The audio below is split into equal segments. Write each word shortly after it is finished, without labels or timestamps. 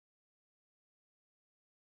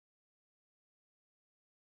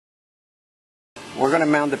we're going to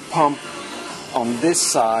mount the pump on this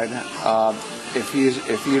side. If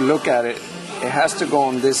you look at it, it has to go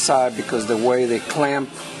on this side because the way they clamp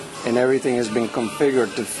and everything has been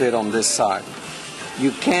configured to fit on this side.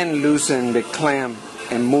 You can loosen the clamp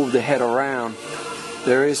and move the head around.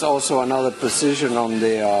 There is also another position on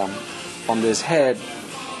the on this head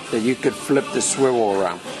that you could flip the swivel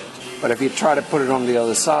around. But if you try to put it on the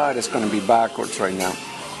other side, it's going to be backwards right now.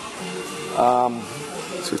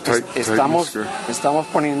 Estamos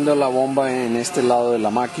poniendo la bomba en este lado de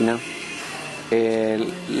la máquina.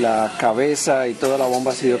 La cabeza y toda la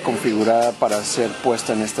bomba ha sido configurada para ser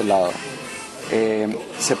puesta en este lado.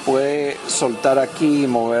 Se puede soltar aquí y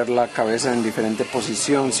mover la cabeza en diferente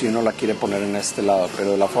posición si uno la quiere poner en este lado,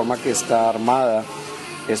 pero la forma que está armada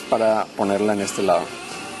es para ponerla en este lado.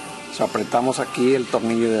 So, apretamos aquí el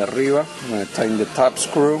tornillo de arriba. I'm going to tighten the top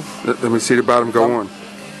screw. Let me see the bottom go on.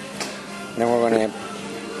 Then we're going to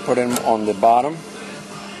put him on the bottom,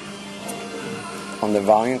 on the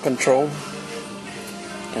volume control,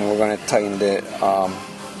 and we're going to tighten the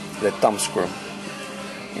thumb screw.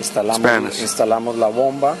 Instalamos la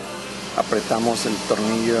bomba, apretamos el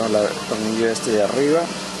tornillo este de arriba,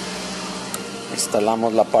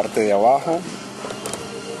 instalamos la parte de abajo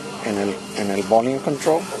en el volume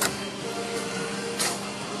control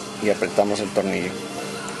y apretamos el tornillo.